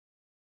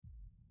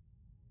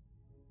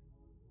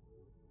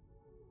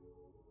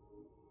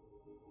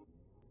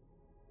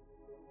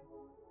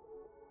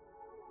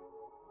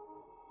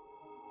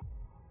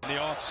the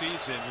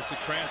offseason with the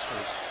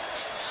transfers.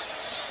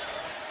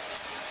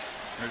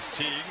 There's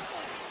Teague.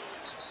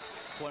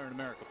 Player in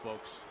America,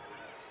 folks.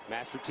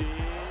 Master Teague.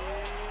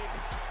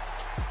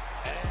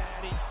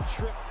 And he's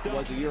tripped up. It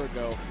was a year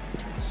ago.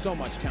 So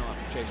much talent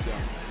for Chase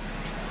Young.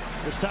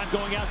 This time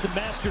going out to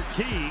Master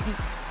Teague.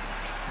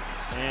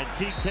 And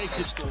Teague takes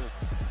it.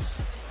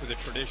 For the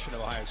tradition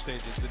of Ohio State,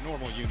 the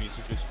normal unis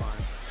are just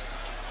fine.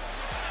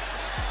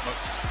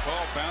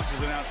 Ball bounces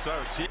it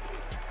outside.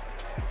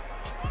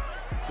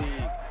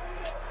 Teague.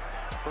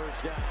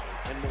 First down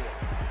and more.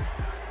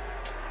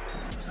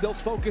 Still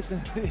focusing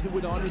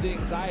under the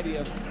anxiety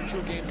of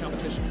true game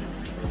competition.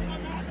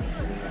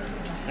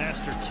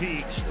 Master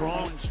Teague,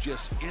 strong. Phones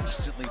just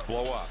instantly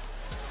blow up.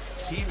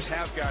 Teams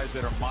have guys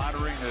that are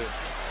monitoring the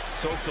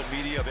social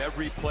media of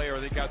every player.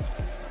 They got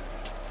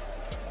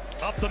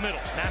Up the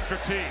middle, Master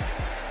Teague.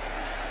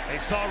 They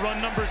saw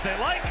run numbers they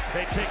like.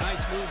 They take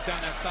Nice moves down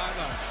that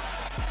sideline.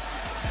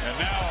 And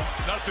now,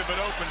 nothing but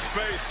open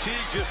space.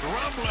 Teague just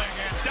rumbling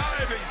and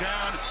diving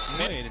down.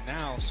 And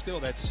now, still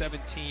that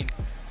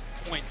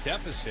 17-point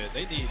deficit.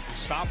 They need to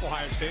stop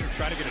Ohio State or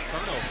try to get a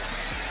turnover.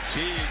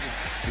 Teague,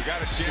 you got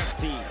a chance.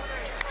 16.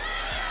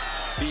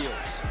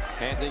 Fields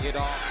handing it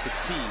off to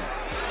Teague.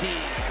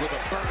 Teague with a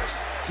burst.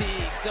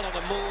 Teague still on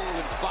the move,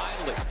 and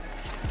finally.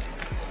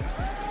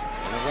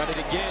 And run it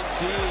again.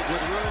 Teague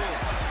with room.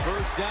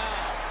 First down.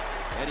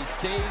 And he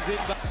stays in.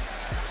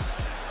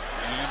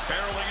 And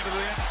barreling into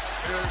the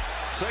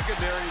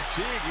secondary is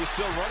Teague. He's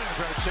still running,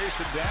 trying to chase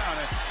him down.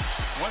 And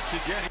once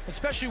again,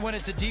 especially when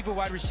it's a diva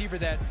wide receiver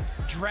that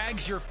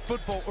drags your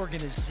football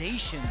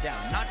organization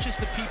down, not just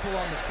the people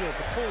on the field,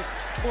 the whole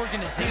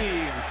organization.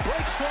 Teague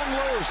breaks one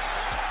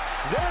loose.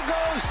 There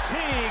goes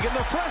Teague in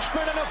the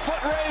freshman in a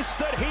foot race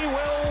that he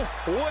will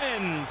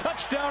win.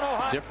 Touchdown,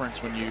 Ohio.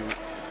 Difference when you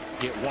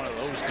get one of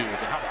those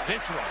dudes. How about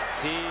this one?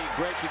 Teague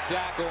breaks a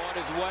tackle on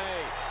his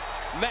way.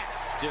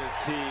 Master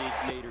Teague.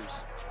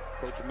 Gators.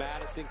 Coach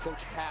Madison,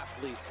 Coach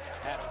Hafley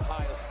at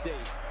Ohio State.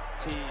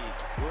 Teague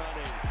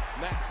running.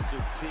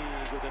 Master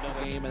Teague with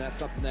another Game, and that's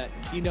something that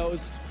he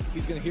knows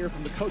he's going to hear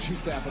from the coaching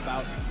staff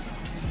about.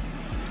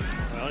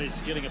 Well,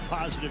 he's getting a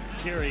positive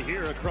carry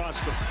here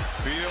across the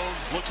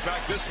Fields looks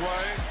back this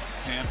way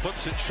and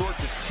flips it short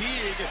to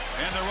Teague,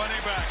 and the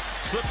running back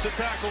slips a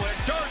tackle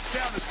and darts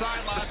down the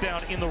sideline.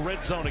 down in the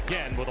red zone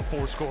again with a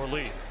 4-score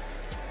lead.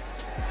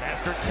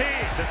 Master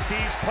Teague, the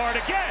C's part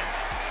again.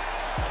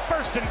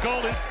 First and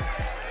goal.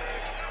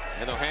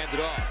 And they'll hand it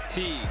off.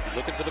 Teague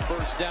looking for the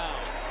first down.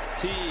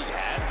 Teague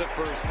has the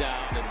first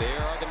down, and there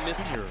are the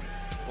misses.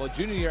 Well,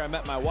 junior year I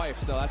met my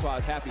wife, so that's why I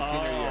was happy senior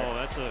year. Oh,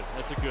 that's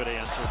a good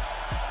answer.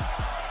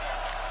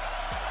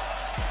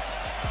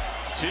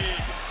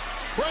 Teague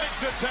breaks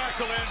the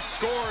tackle and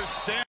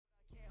scores.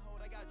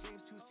 I got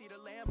dreams to see the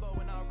Lambo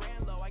and I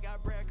ran low. I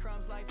got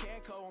breadcrumbs like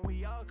Panko and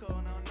we all go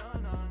no.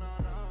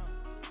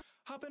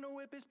 Hop in the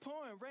whip, it's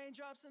pouring,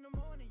 raindrops in the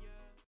morning, yeah.